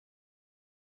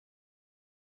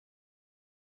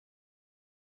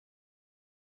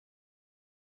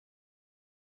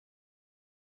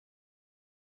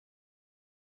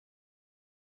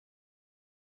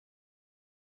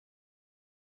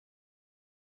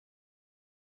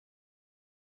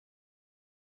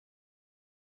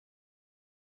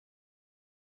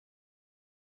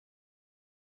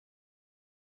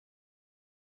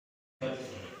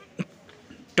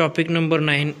Topic number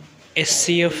 9,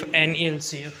 HCF and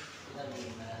LCF.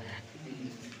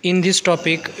 In this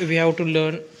topic, we have to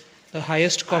learn the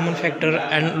highest common factor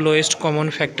and lowest common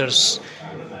factors.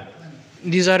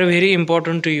 These are very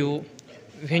important to you.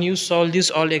 When you solve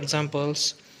these all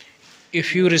examples,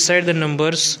 if you recite the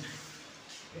numbers,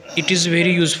 it is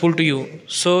very useful to you.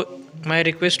 So my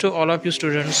request to all of you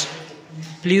students,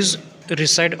 please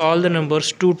recite all the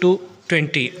numbers 2 to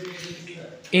 20.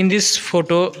 In this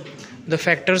photo, the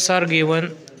factors are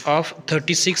given of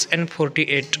 36 and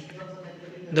 48.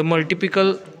 The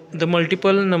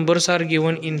multiple numbers are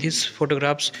given in these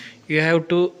photographs. You have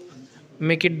to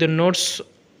make it the notes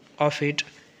of it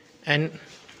and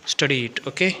study it.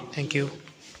 Okay, thank you.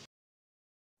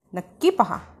 नक्की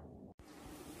पहा.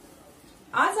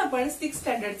 आज आपण 6th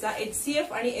स्टँडर्डचा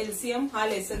HCF आणि LCM हा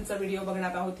लेसनचा video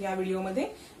बघणार आहोत. या व्हिडिओमध्ये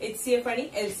HCF आणि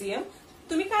LCM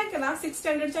तुम्ही काय करा, 6th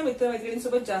स्टँडर्डच्या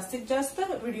मित्रमैत्रिणींसोबत जास्तीत जास्त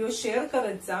व्हिडिओ शेअर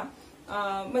करत जा.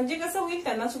 म्हणजे कसं होईल,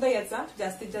 त्यांना सुद्धा याचा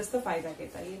जास्तीत जास्त फायदा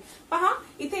घेता येईल. पहा,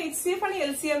 इथे HCF आणि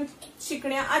LCM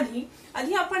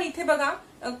शिकण्याआधी आपण इथे बघा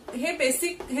हे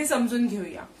बेसिक हे समजून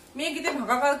घेऊया. मी एक इथे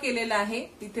भागाकार केलेला आहे.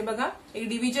 तिथे बघा एक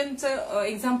डिव्हिजनचं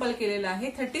एक्झाम्पल केलेलं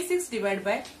आहे 36 डिवाइड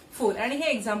बाय 4 आणि हे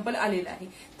एक्झाम्पल आलेलं आहे.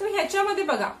 तर ह्याच्यामध्ये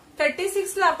बघा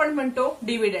 36 ला आपण म्हणतो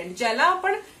डिव्हिडंड. ज्याला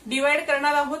आपण डिवाइड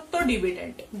करणार आहोत तो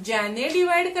डिव्हिडंड, ज्याने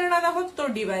डिवाइड करणार आहोत तो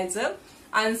डिवायझर,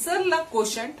 आन्सरला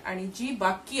कोशंट आणि जी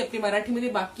बाकी आपली मराठीमध्ये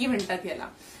बाकी म्हणतात याला,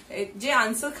 जे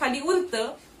आन्सर खाली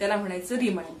उरतं त्याला म्हणायचं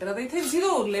रिमाइंडर. आता इथे 0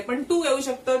 उरले पण 2 येऊ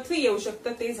शकतं, 3 येऊ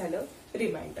शकतं, ते झालं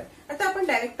रिमाइंडर. आता आपण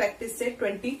डायरेक्ट प्रॅक्टिस सेट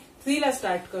 23 ला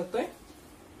स्टार्ट करतोय.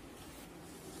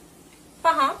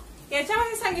 पहा,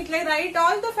 याच्यामध्ये सांगितलंय right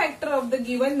all the factor of the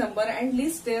given number and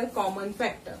list there common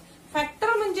factor.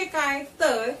 Factor म्हणजे काय,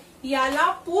 तर याला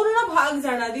पूर्ण भाग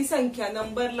जाणारी संख्या,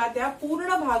 नंबरला त्या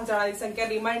पूर्ण भाग जाणारी संख्या,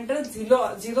 रिमाइंडर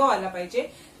 0 आला पाहिजे,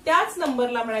 त्याच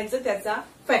नंबरला म्हणायचं त्याचा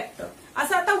फॅक्टर.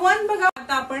 असं आता 1 बघा.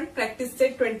 आता आपण प्रॅक्टिस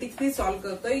सेट 23 सॉल्व्ह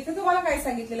करतोय. इथे तुम्हाला काय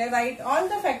सांगितलेलं आहे, right all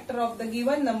the factor of the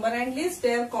given number and list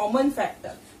there common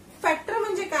factor. Factor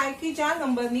म्हणजे काय की ज्या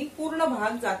नंबरनी पूर्ण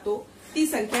भाग जातो ती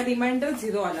संख्या, रिमाइंडर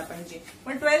 0 आला पाहिजे.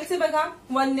 पण 12 चे बघा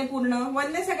 1 ने पूर्ण,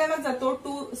 1 ने सगळ्यांना जातो,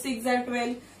 2 6 जा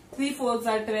 12, 3 4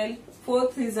 जा 12, 4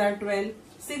 3 जा 12,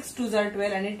 6 2 जा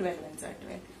 12 आणि 12 1 जा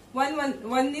 12.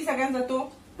 1 ने सगळ्यांना जातो,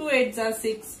 2 8 जा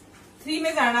 6, 3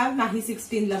 ने जाणार नाही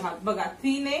 16 ला भाग. बघा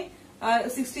 3 ने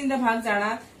 16 ला भाग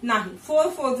जाणार नाही. 4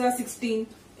 4 जा 16,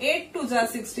 8 2 जा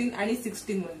 16 आणि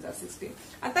 16 1 जा 16.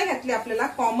 आता ह्यातले आपल्याला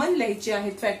कॉमन लिहायचे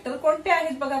आहेत फॅक्टर. कोणते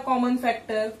आहेत बघा कॉमन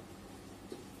फॅक्टर.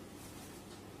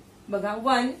 बघा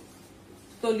 1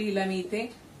 तो लिहिला मी इथे,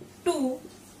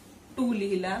 2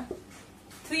 लिहिला,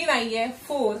 3 नाहीये,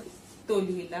 4 तो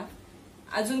लिहिला.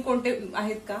 अजून कोणते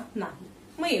आहेत का, नाही.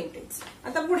 मग एवढेच.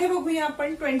 आता पुढे बघूया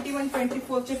आपण 21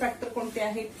 24 चे फॅक्टर कोणते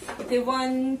आहेत. इथे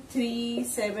 1 3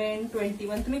 7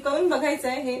 21 तुम्ही करून बघायचं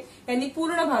आहे, हे यांनी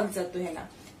पूर्ण भाग जातो ह्याला.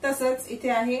 तसंच इथे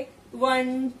आहे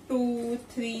 1 2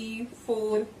 3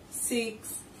 4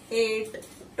 6 8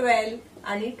 12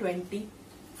 आणि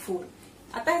 24.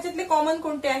 आता ह्याच्यातले कॉमन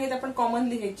कोणते आहेत आपण कॉमन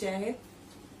लिहायचे आहेत.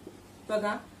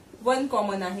 बघा 1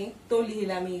 कॉमन आहे, तो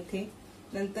लिहिला मी इथे.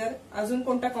 नंतर अजून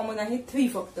कोणता कॉमन आहे, 3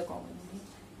 फक्त कॉमन आहे,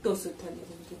 तो सुद्धा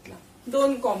लिहून घेतला.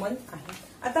 2 कॉमन आहे.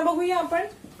 आता बघूया आपण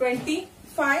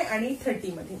 25 आणि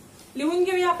 30 मध्ये लिहून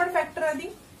घेऊया आपण फॅक्टर आधी.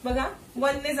 बघा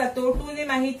 1 ने जातो, 2 ने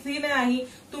नाही, 3 ने नाही.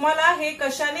 तुम्हाला हे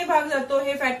कशाने भाग जातो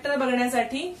हे फॅक्टर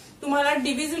बघण्यासाठी तुम्हाला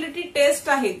डिव्हिजिबिलिटी टेस्ट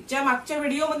आहेत, ज्या मागच्या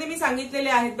व्हिडिओमध्ये मी सांगितलेले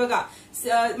आहेत. बघा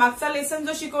मागचा लेसन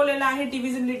जो शिकवलेला आहे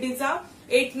डिव्हिजिबिलिटीचा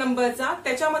 8 नंबरचा,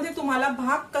 त्याच्यामध्ये तुम्हाला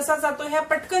भाग कसा जातो ह्या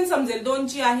पटकन समजेल. 2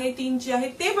 ची आहे, 3 ची आहे,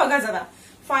 ते बघा जरा.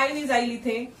 5 ने जाईल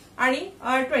इथे आणि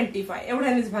 25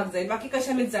 एवढ्यानेच भाग जाईल, बाकी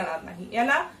कशानेच जाणार नाही.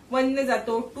 याला 1 ने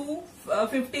जातो, 2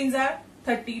 15 जा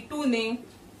 30, 2 ने,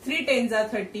 3 10 जा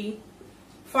 30,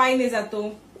 5 ने जातो,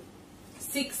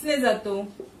 6 ने जातो,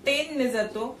 10 ने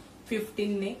जातो,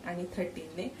 15 ने आणि 13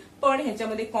 ने. पण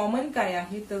ह्याच्यामध्ये कॉमन काय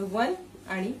आहे तर 1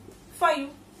 आणि 5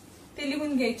 ते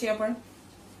लिहून घ्यायचे आपण.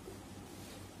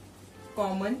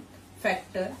 कॉमन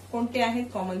फॅक्टर कोणते आहेत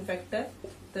कॉमन फॅक्टर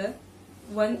तर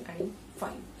 1 आणि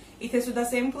 5. इथे सुद्धा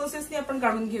सेम प्रोसेसने आपण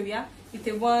काढून घेऊया.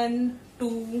 इथे 1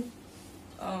 2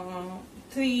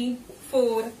 3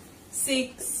 4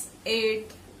 6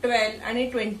 8 12 आणि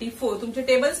 24 तुमचे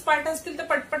टेबल्स पार्ट असतील तर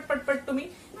पटपट तुम्ही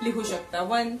लिहू शकता.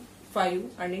 1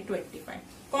 5 आणि 25.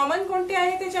 कॉमन कोणते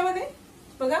आहे त्याच्यामध्ये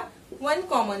बघा 1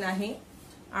 कॉमन आहे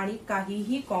आणि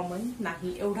काहीही कॉमन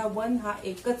नाही. एवढा 1 हा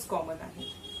एकच कॉमन आहे.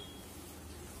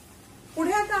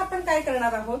 पुढे आता आपण काय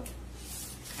करणार आहोत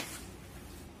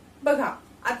बघा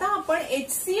आता आपण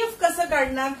HCF कसं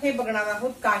काढणार हे बघणार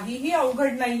आहोत. काहीही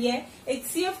अवघड नाहीये.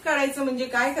 HCF काढायचं म्हणजे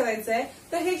काय करायचंय,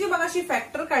 तर हे जे मगाशी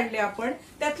फॅक्टर काढले आपण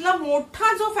त्यातला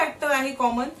मोठा जो फॅक्टर आहे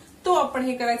कॉमन तो आपण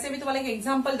हे करायचंय. मी तुम्हाला एक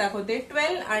एक्झाम्पल दाखवते.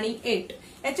 12 आणि 8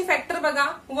 याचे फॅक्टर बघा.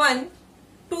 1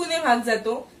 2 ने भाग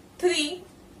जातो, 3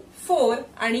 4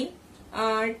 आणि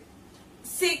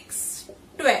 6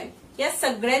 12 या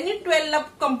सगळ्यांनी 12 ला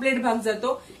कम्प्लीट भाग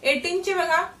जातो. 18 चे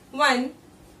बघा 1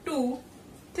 2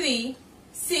 3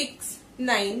 6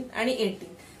 9 आणि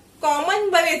 18 कॉमन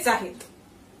बरेच आहेत.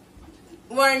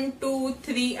 1 2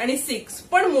 3 आणि 6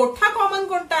 पण मोठा कॉमन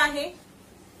कोणता आहे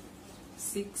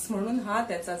 6 म्हणून हा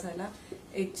त्याचा झाला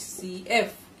HCF.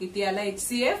 किती आला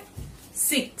HCF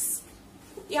 6.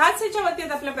 ह्याच ह्याच्यावरती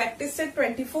आपल्या प्रॅक्टिस सेट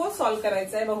 24 सॉल्व्ह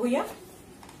करायचा आहे. बघूया.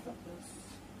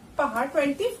 पहा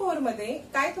 24 मध्ये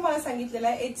काय तुम्हाला सांगितलेलं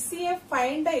आहे HCF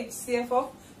find the HCF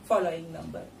of following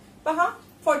number. पहा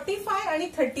 45 आणि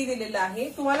 30 दिलेलं आहे.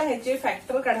 तुम्हाला ह्याचे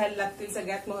फॅक्टर काढायला लागतील.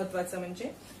 सगळ्यात महत्वाचं म्हणजे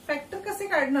फॅक्टर कसे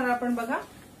काढणार आपण बघा.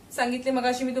 सांगितले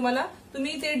मगाशी मी तुम्हाला.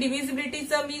 तुम्ही ते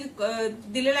डिव्हिजिबिलिटीचं मी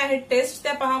दिलेलं आहे टेस्ट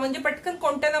त्या पहा, म्हणजे पटकन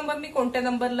कोणत्या नंबरनी कोणत्या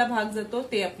नंबरला भाग जातो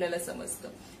ते आपल्याला समजतं.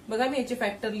 बघा मी ह्याचे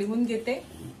फॅक्टर लिहून घेते.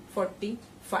 45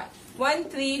 1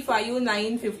 3 5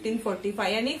 9 15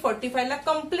 45 आणि 45 ला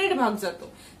कम्प्लीट भाग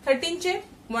जातो. 13 चे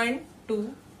 1 2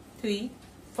 3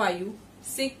 5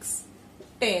 6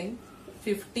 10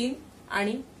 15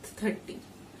 आणि 30.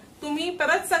 तुम्ही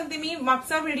परत सांगते मी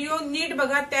मागचा व्हिडिओ नीट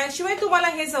बघा, त्याशिवाय तुम्हाला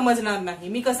हे समजणार नाही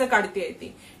मी कसं काढते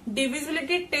ते.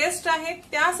 डिव्हिजिबिलिटी टेस्ट आहेत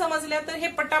त्या समजल्या तर हे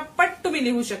पटापट तुम्ही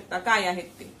लिहू शकता काय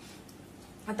आहेत ते.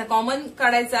 आता कॉमन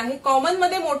काढायचं आहे. कॉमन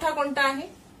मध्ये मोठा कोणता आहे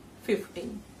 15.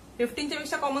 15च्या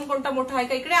पेक्षा कॉमन कोणता मोठा आहे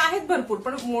का, इकडे आहेत भरपूर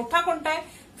पण मोठा कोणता आहे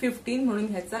 15 म्हणून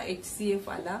ह्याचा HCF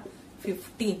आला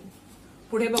 15.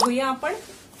 पुढे बघूया आपण.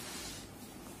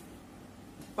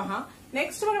 पहा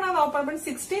नेक्स्ट बघणार आहोत आपण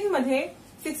 16 मध्ये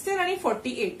 16 आणि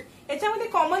 48 याच्यामध्ये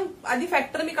कॉमन आधी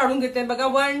फॅक्टर मी काढून घेते बघा.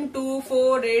 1 2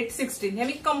 4 8 16 हे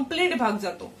मी कम्प्लीट भाग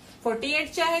जातो.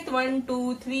 48 चे आहेत 1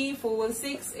 2 3 4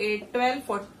 6 8 12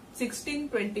 16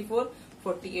 24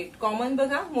 48 कॉमन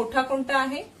बघा. मोठा कोणता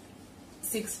आहे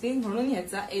 16 म्हणून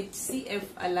ह्याचा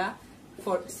HCF आला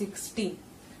 16.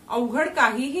 अवघड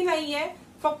काहीही नाहीये,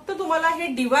 फक्त तुम्हाला हे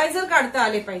डिवायझर काढता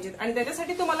आले पाहिजेत आणि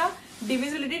त्याच्यासाठी तुम्हाला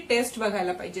डिव्हिजिबिलिटी टेस्ट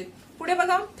बघायला पाहिजेत. पुढे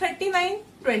बघा 39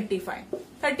 25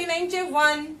 39 चे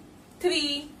 1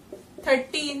 3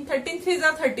 13 13 3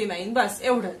 जा 39 बस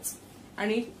एवढंच.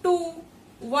 आणि 2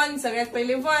 1 सगळ्यात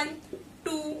पहिले 1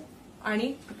 2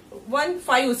 आणि 1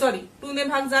 5 सॉरी 2 ने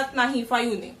भाग जात नाही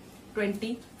 5 ने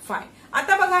 25.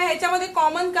 आता बघा ह्याच्यामध्ये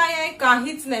कॉमन काय आहे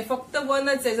काहीच नाही, फक्त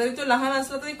 1च आहे. जरी तो लहान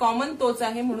असला तरी कॉमन तोच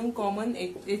आहे म्हणून कॉमन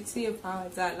HCF हा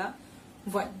झाला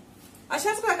 1.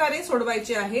 अशाच प्रकारे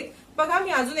सोडवायचे आहेत. बघा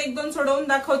मी अजून 1-2 सोडवून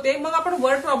दाखवते मग आपण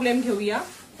वर्ड प्रॉब्लेम घेऊया.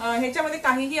 ह्याच्यामध्ये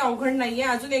काहीही अवघड नाहीये.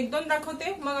 अजून 1-2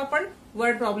 दाखवते मग आपण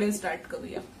वर्ड प्रॉब्लेम स्टार्ट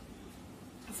करूया.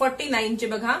 49 चे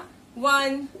बघा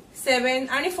 1 7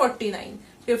 आणि 49.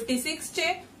 56 चे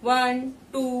 1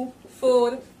 2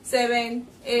 4 7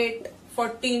 8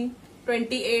 14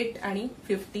 28 आणि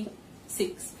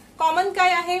 56. कॉमन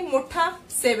काय आहे मोठा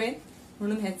 7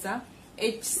 म्हणून ह्याचा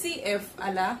HCF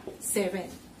आला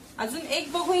 7. अजून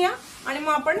एक बघूया आणि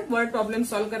मग आपण वर्ड प्रॉब्लेम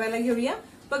सॉल्व्ह करायला घेऊया.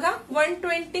 बघा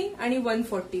 120 आणि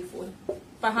 144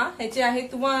 पहा ह्याचे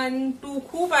आहेत 1 2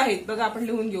 खूप आहेत बघा. आपण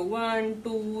लिहून घेऊ 1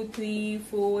 2 3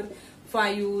 4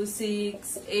 5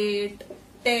 6 8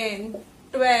 10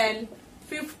 12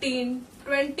 15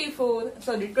 24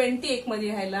 सॉरी 21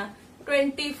 मध्ये राहायला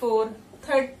 24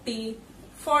 30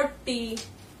 40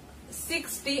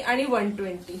 60 आणि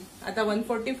 120. आता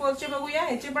 144 चे बघूया.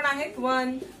 ह्याचे पण आहेत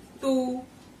 1 2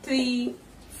 3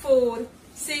 4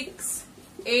 6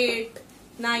 8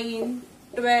 9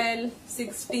 12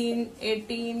 16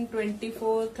 18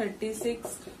 24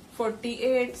 36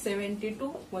 48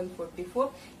 72 144.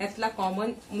 यातला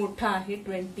कॉमन मोठा आहे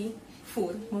 24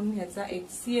 म्हणून ह्याचा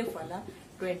HCF आला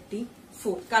 24.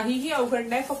 काहीही अवघड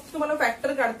नाही, फक्त तुम्हाला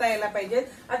फॅक्टर काढता यायला पाहिजेत.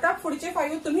 आता पुढचे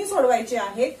 5 तुम्ही सोडवायचे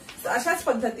आहेत. अशाच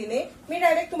पद्धतीने मी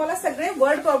डायरेक्ट तुम्हाला सगळे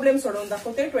वर्ड प्रॉब्लेम सोडवून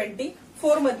दाखवते.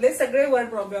 24 मधले सगळे वर्ड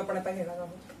प्रॉब्लेम आपण आता घेणार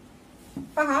आहोत.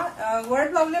 पहा वर्ड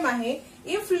प्रॉब्लेम आहे.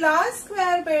 If large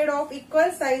square bed of equal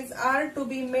size R to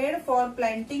be made for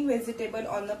planting vegetable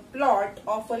on a plot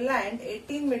of a land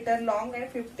 18 metre long and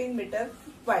 15 metre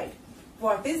wide,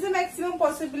 what is the maximum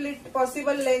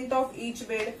possible length of each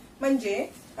bed. म्हणजे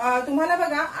तुम्हाला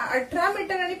बघा 18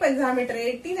 metre आणि 15 metre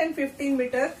 18 आणि 15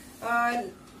 metre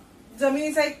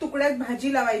जमिनीचा एक तुकड्यात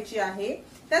भाजी लावायची आहे.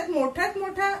 त्यात मोठ्यात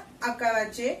मोठ्या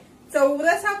आकाराचे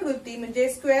चौरसाकृती म्हणजे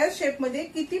स्क्वेअर शेप मध्ये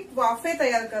किती वाफे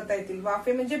तयार करता येतील.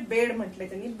 वाफे म्हणजे बेड म्हटले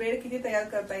त्यांनी. बेड किती तयार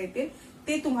करता येतील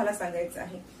ते तुम्हाला सांगायचं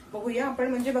आहे. बघूया आपण.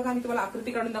 म्हणजे बघा, मी तुम्हाला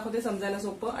आकृती काढून दाखवते समजायला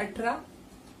सोपं. 18,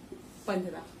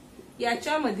 15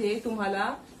 याच्यामध्ये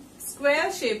तुम्हाला स्क्वेअर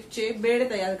शेपचे बेड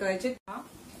तयार करायचे.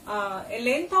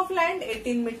 Length of land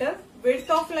 18 metre,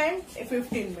 width of land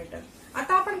 15 metre.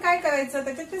 आता आपण काय करायचं,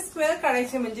 त्याच्यात ते स्क्वेअर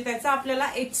काढायचे म्हणजे त्याचा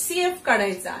आपल्याला HCF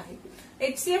काढायचा आहे.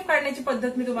 HCF काढण्याची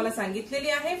पद्धत मी तुम्हाला सांगितलेली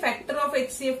आहे. फॅक्टर ऑफ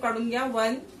HCF काढून घ्या.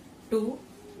 1, 2,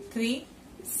 3,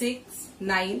 6,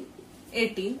 9,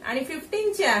 18 आणि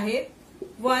 15 चे आहेत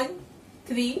 1,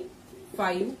 3,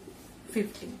 5,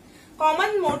 15.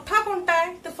 कॉमन मोठा कोणता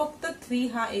आहे तर फक्त 3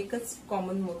 हा एकच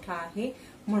कॉमन मोठा आहे.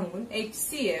 म्हणून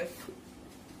HCF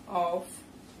of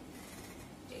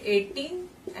 18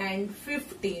 and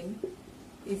 15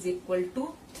 is equal to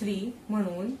 3.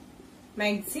 म्हणून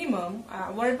मॅक्झिमम,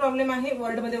 वर्ड प्रॉब्लेम आहे,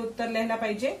 वर्ड मध्ये उत्तर लिहायला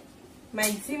पाहिजे.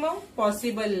 Maximum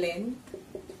possible length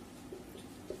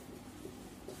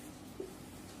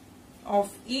of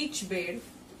each bed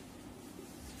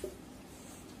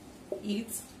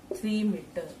is 3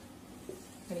 metre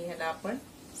आणि ह्याला आपण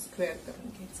स्क्वेअर करून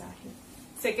घ्यायचं आहे.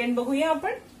 सेकंड बघूया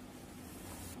आपण.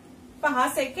 पहा,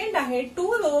 सेकंड आहे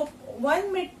 2 rope,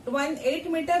 one 8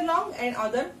 meter long and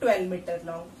other 12 meter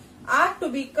long are to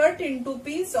be cut into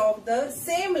piece of the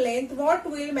same length. What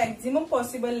will maximum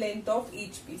possible length of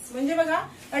each piece? म्हणजे बघा,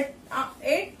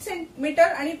 8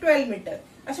 मीटर आणि 12 मीटर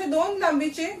असे दोन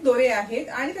लांबीचे दोरे आहेत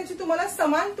आणि त्याचे तुम्हाला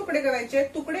समान तुकडे करायचे आहेत.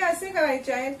 तुकडे असे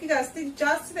करायचे आहेत की जास्तीत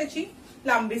जास्त त्याची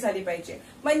लांबी झाली पाहिजे.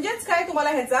 म्हणजेच काय, तुम्हाला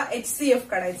ह्याचा HCF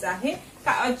काढायचा आहे.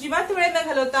 अजिबात वेळ न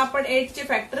घालवता आपण 8 चे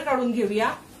फॅक्टर काढून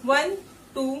घेऊया. 1,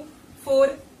 2, 4,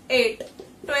 8.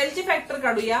 12 चे फॅक्टर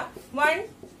काढूया. 1,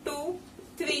 2,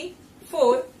 3,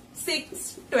 4, 6,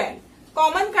 12.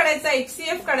 कॉमन काढायचा,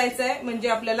 HCF काढायचा आहे. म्हणजे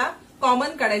आपल्याला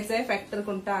कॉमन काढायचा आहे. फॅक्टर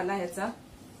कोणता आला ह्याचा?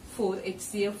 4.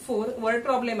 HCF 4. वर्ड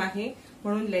प्रॉब्लेम आहे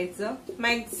म्हणून लिहायचं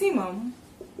maximum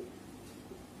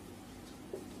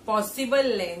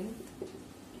possible length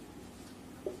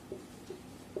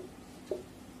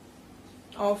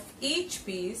of each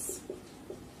piece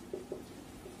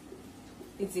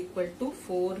is equal to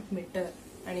 4 metre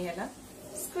आणि ह्याला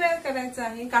स्क्वेअर करायचं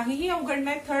आहे. काहीही अवघड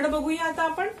नाही. थर्ड बघूया आता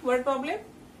आपण. वर्ड प्रॉब्लेम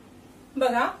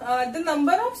बघा. The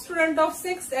number of student of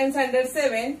 6th and standard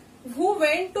 7 who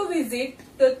went to visit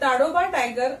the Tadoba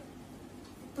Tiger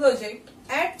project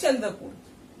at Chandrapur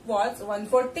was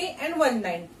 140 and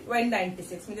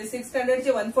 196. म्हणजे 6th स्टँडर्ड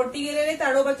चे 140 गेलेले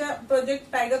ताडोबाच्या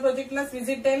प्रोजेक्ट, टायगर प्रोजेक्टला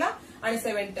व्हिजिट द्यायला आणि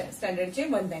 7th स्टँडर्ड चे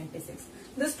 196.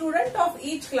 The student of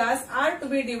each class are to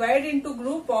be divided into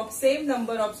group of same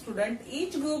number of students.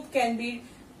 Each group can be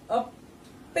a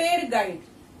paid guide.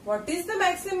 What is the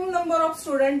maximum number of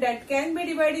students that can be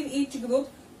divided in each group?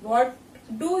 What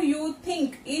do you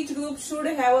think each group should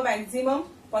have a maximum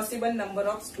possible number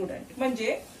of students?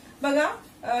 म्हणजे बघा,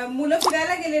 मुलं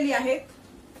फिरायला गेलेली आहेत.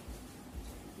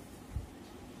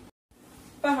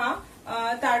 पहा,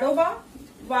 ताडोबा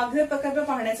वाघ्र प्रकल्प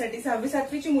पाहण्यासाठी 6वी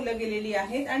 7वीची मुलं गेलेली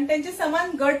आहेत आणि त्यांचे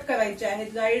समान गट करायचे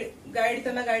आहेत. गाईड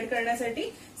त्यांना गाईड करण्यासाठी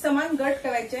समान गट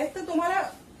करायचे आहेत. तर तुम्हाला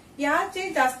याचे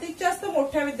जास्तीत जास्त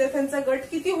मोठ्या विद्यार्थ्यांचा गट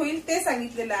किती होईल ते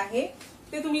सांगितलेलं आहे.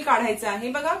 ते तुम्ही काढायचं आहे.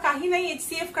 बघा, काही नाही,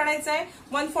 HCF काढायचं आहे.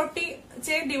 140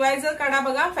 चे डिवायझर काढा.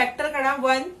 बघा, फॅक्टर काढा.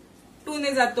 1 2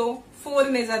 ने जातो, 4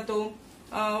 ने जातो,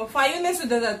 5 ने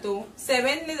सुद्धा जातो,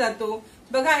 7 ने जातो.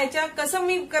 बघा, ह्याच्या कसं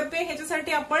मी करते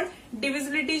ह्याच्यासाठी आपण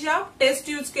डिव्हिजिबिलिटीच्या टेस्ट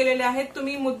यूज केलेल्या आहेत.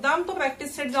 तुम्ही मुद्दाम तो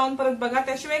प्रॅक्टिस सेट जाऊन परत बघा,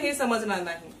 त्याशिवाय हे समजणार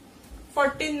नाही.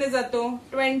 14 ने जातो,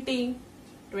 20,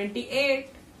 28,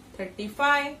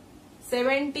 35,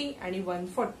 70 आणि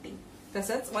 140.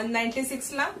 तसंच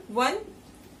 196 ला 1,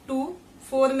 2,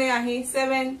 4 ने आहे,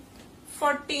 7,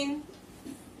 14,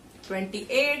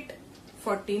 28,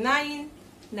 49,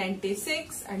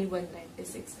 96 आणि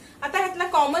 196. आता ह्यातला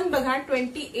कॉमन बघा,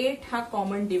 28 हा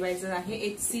कॉमन डिवायझर आहे.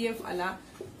 HCF आला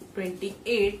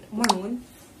 28 म्हणून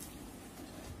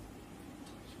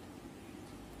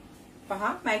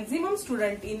पहा, maximum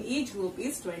student in each group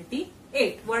is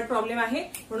 28. Word problem आहे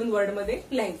म्हणून वर्ड मध्ये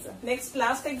लिहायचं. नेक्स्ट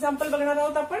लास्ट एक्झाम्पल बघणार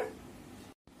आहोत आपण.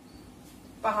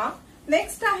 पहा,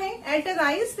 नेक्स्ट आहे at a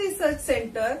rice research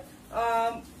centre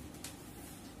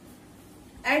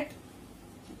at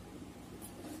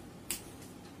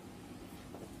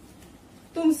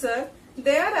Tumsar,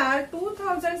 there are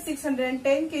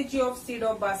 2,610 kg of seed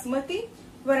of basmati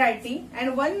variety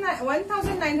and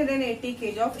 1,980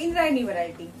 kg of Indrayani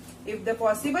variety. If the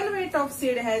possible weight of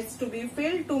seed has to be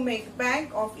filled to make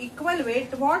bag of equal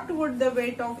weight, what would the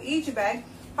weight of each bag?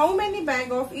 How many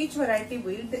bag of each variety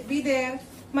will be there?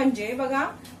 म्हणजे बघा,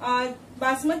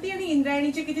 बासमती आणि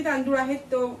इंद्रायणीचे किती तांदूळ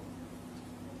आहेत,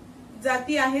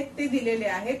 जाती आहेत ते दिलेले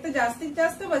आहेत. तर जास्तीत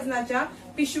जास्त वजनाच्या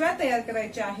पिशव्या तयार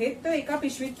करायच्या आहेत, तर एका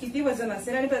पिशवीत किती वजन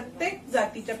असेल आणि प्रत्येक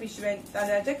जातीच्या पिशव्या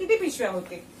तांदळाच्या किती पिशव्या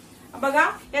होतील. बघा,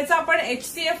 याचा आपण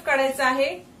HCF काढायचा आहे.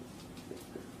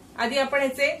 आधी आपण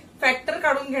याचे फॅक्टर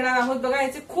काढून घेणार आहोत. बघा,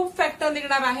 याचे खूप फॅक्टर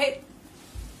निघणार आहेत.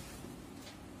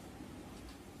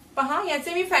 पहा,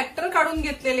 याचे मी फॅक्टर काढून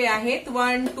घेतलेले आहेत.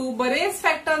 1, 2 बरेच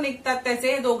फॅक्टर निघतात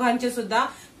त्याचे, दोघांचे सुद्धा.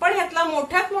 पण ह्यातला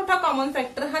मोठ्यात मोठा कॉमन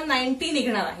फॅक्टर हा 90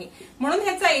 निघणार आहे. म्हणून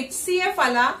ह्याचा HCF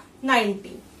आला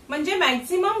 90. म्हणजे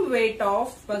मॅक्झिमम वेट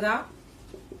ऑफ, बघा,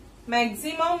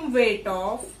 maximum weight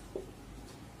of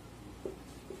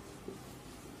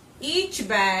each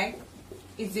bag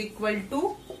is equal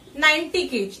to 90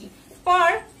 kg.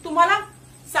 पण तुम्हाला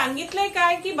सांगितलंय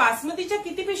काय की बासमतीच्या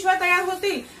किती पिशव्या तयार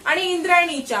होतील आणि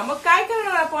इंद्रायणीच्या. मग काय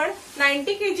करणार आपण,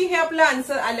 90 kg हे आपलं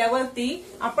आन्सर आल्यावरती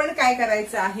आपण काय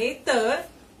करायचं आहे, तर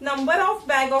number of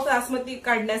bag of basmati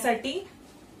काढण्यासाठी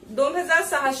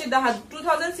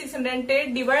 2610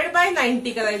 डिवाइड बाय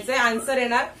 90 करायचंय. आन्सर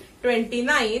येणार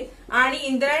 29. आणि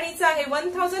इंद्रायणीचं आहे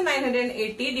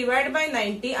 1980 डिवाइड बाय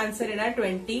 90. आन्सर येणार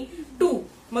 22.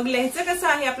 मग लिहायचं कसं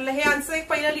आहे आपल्याला, हे आन्सर एक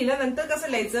पहिलं लिहिलं, नंतर कसं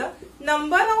लिहायचं,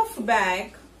 number of bag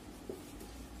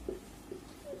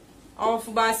of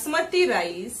basmati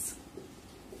rice.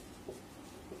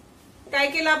 काय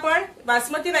केलं आपण,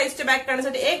 बासमती राईसच्या बॅग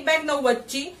काढण्यासाठी एक बॅग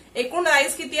 90ची एकूण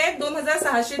राईस किती आहे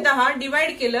 2610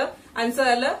 डिवाइड केलं, आन्सर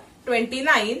आलं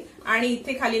 29. आणि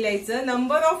इथे खाली लिहायचं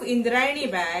number of Indrayani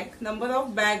bag, number of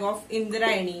bag of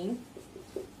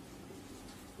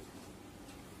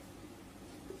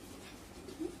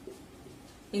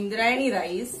Indrayani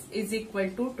rice is equal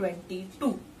to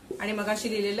 22. आणि मग अशी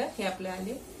लिहिलेलं हे आपले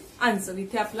आले आन्सर.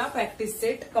 इथे आपला प्रॅक्टिस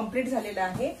सेट कम्प्लीट झालेला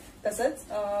आहे.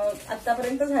 तसंच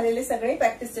आतापर्यंत झालेले सगळे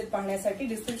प्रॅक्टिस सेट पाहण्यासाठी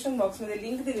डिस्क्रिप्शन बॉक्समध्ये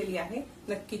लिंक दिलेली आहे,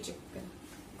 नक्की चेक करा.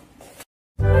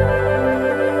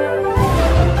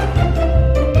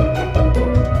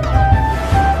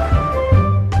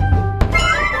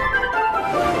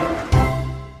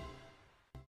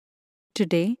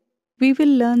 Today, we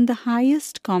will learn the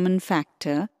highest common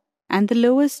factor and the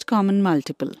lowest common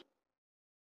multiple.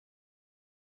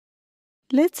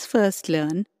 Let's first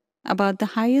learn about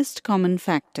the highest common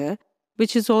factor,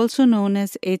 which is also known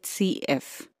as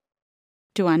HCF.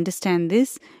 To understand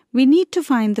this, we need to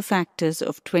find the factors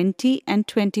of 20 and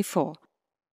 24.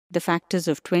 The factors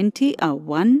of 20 are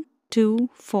 1, 2,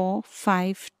 4,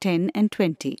 5, 10 and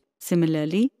 20.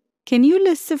 Similarly, can you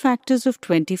list the factors of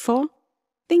 24?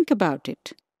 Think about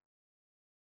it.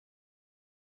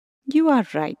 You are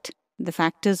right. The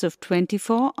factors of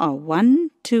 24 are 1,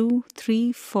 2,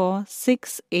 3, 4,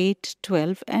 6, 8,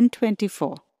 12 and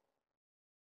 24.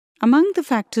 Among the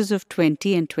factors of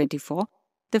 20 and 24,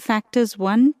 the factors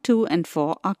 1, 2 and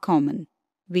 4 are common.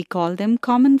 We call them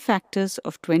common factors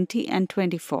of 20 and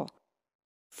 24.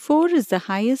 4 is the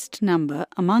highest number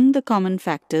among the common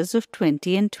factors of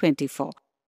 20 and 24.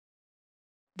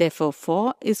 Therefore,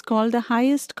 4 is called the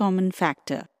highest common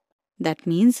factor. That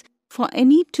means, for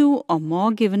any two or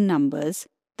more given numbers,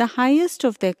 the highest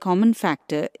of their common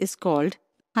factor is called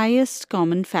highest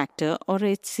common factor or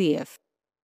HCF.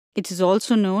 It is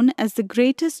also known as the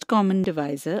greatest common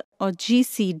divisor or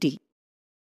GCD.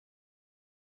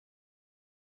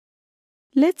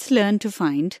 Let's learn to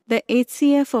find the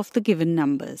HCF of the given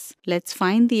numbers. Let's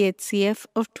find the HCF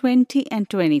of 20 and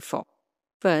 24.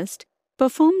 First,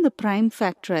 perform the prime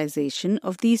factorization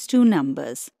of these two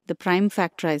numbers. The prime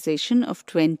factorization of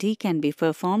 20 can be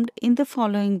performed in the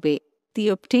following way. The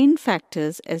obtained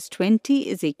factors as 20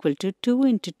 is equal to 2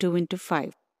 into 2 into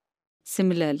 5.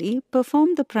 Similarly,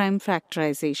 perform the prime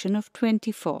factorization of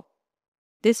 24.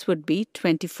 This would be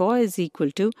 24 is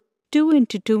equal to 2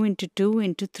 into 2 into 2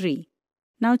 into 3.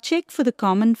 Now check for the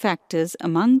common factors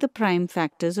among the prime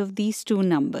factors of these two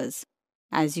numbers.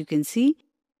 As you can see,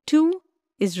 2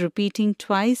 is repeating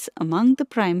twice among the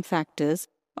prime factors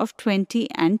of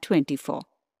 20 and 24.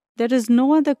 There is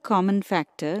no other common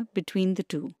factor between the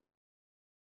two.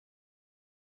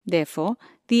 Therefore,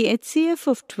 the HCF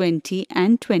of 20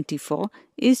 and 24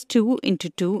 is 2 into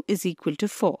 2 is equal to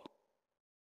 4.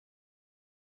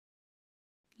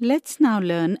 Let's now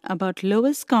learn about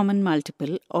lowest common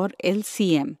multiple or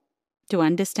LCM. To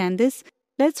understand this,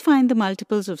 let's find the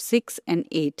multiples of 6 and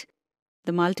 8.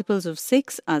 The multiples of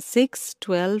 6 are 6,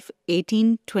 12,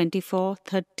 18, 24,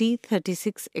 30,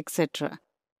 36, etc.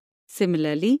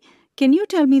 Similarly, can you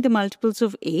tell me the multiples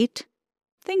of 8?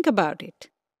 Think about it.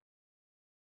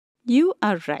 You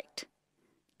are right.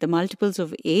 The multiples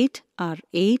of 8 are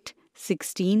 8,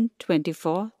 16,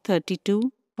 24,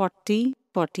 32, 40,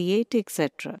 48,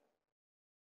 etc.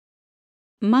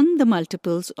 Among the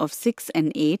multiples of 6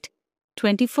 and 8,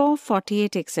 24,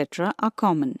 48, etc. are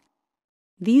common.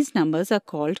 These numbers are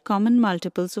called common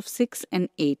multiples of 6 and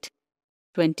 8.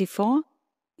 24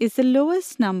 is the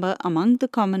lowest number among the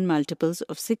common multiples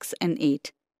of 6 and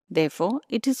 8. Therefore,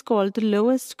 it is called the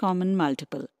lowest common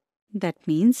multiple. That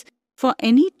means, for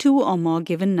any two or more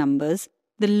given numbers,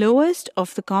 the lowest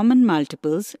of the common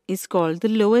multiples is called the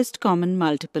lowest common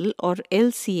multiple or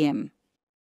LCM.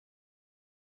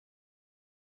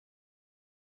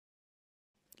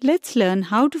 Let's learn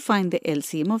how to find the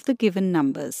LCM of the given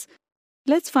numbers.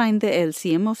 Let's find the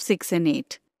LCM of 6 and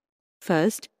 8.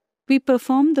 First, we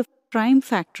perform the prime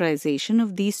factorization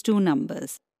of these two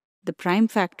numbers. The prime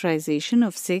factorization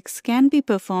of 6 can be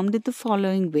performed in the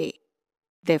following way.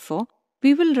 Therefore,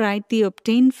 we will write the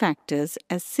obtained factors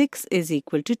as 6 is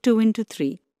equal to 2 into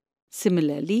 3.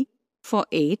 Similarly, for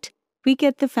 8, we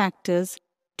get the factors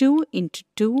 2 into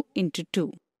 2 into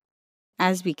 2.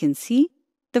 As we can see,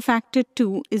 the factor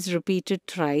 2 is repeated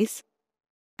thrice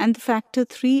and the factor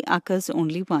 3 occurs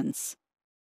only once.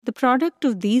 The product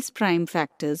of these prime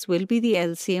factors will be the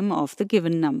LCM of the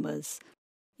given numbers.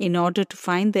 In order to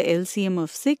find the LCM of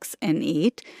 6 and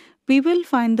 8, we will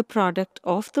find the product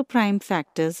of the prime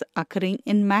factors occurring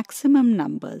in maximum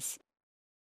numbers.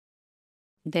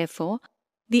 Therefore,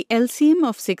 the LCM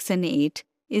of 6 and 8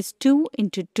 is 2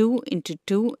 into 2 into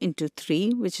 2 into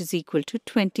 3, which is equal to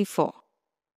 24.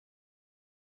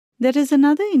 There is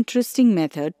another interesting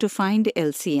method to find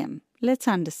LCM. Let's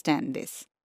understand this.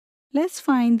 Let's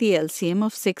find the LCM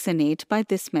of 6 and 8 by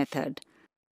this method.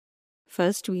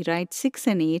 First, we write 6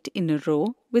 and 8 in a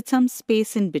row with some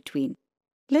space in between.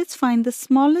 Let's find the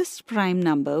smallest prime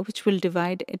number which will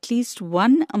divide at least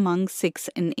 1 among 6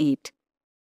 and 8.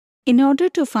 In order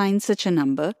to find such a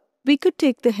number, we could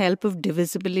take the help of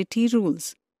divisibility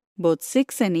rules. Both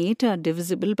 6 and 8 are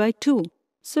divisible by 2,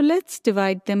 so let's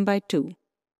divide them by 2.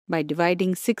 By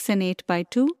dividing 6 and 8 by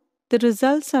 2, the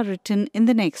results are written in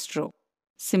the next row.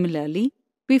 Similarly,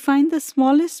 we find the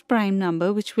smallest prime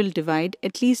number which will divide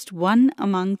at least 1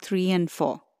 among 3 and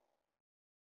 4.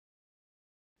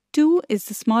 2 is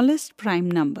the smallest prime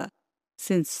number.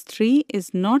 Since 3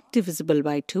 is not divisible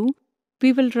by 2,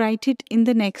 we will write it in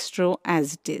the next row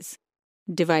as it is.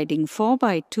 Dividing 4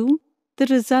 by 2, the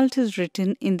result is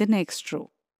written in the next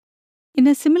row. In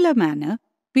a similar manner,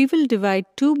 we will divide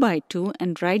 2 by 2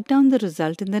 and write down the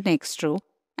result in the next row,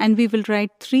 and we will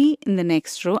write 3 in the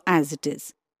next row as it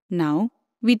is. Now,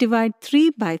 we divide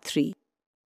 3 by 3.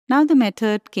 Now the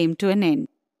method came to an end.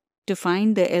 To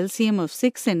find the LCM of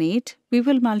 6 and 8, we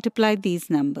will multiply these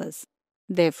numbers.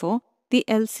 Therefore, the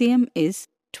LCM is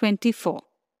 24.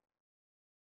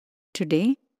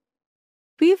 Today,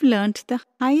 we've learnt the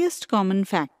highest common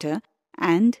factor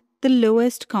and the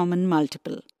lowest common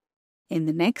multiple. In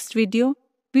the next video,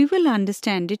 we will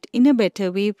understand it in a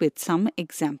better way with some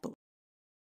examples.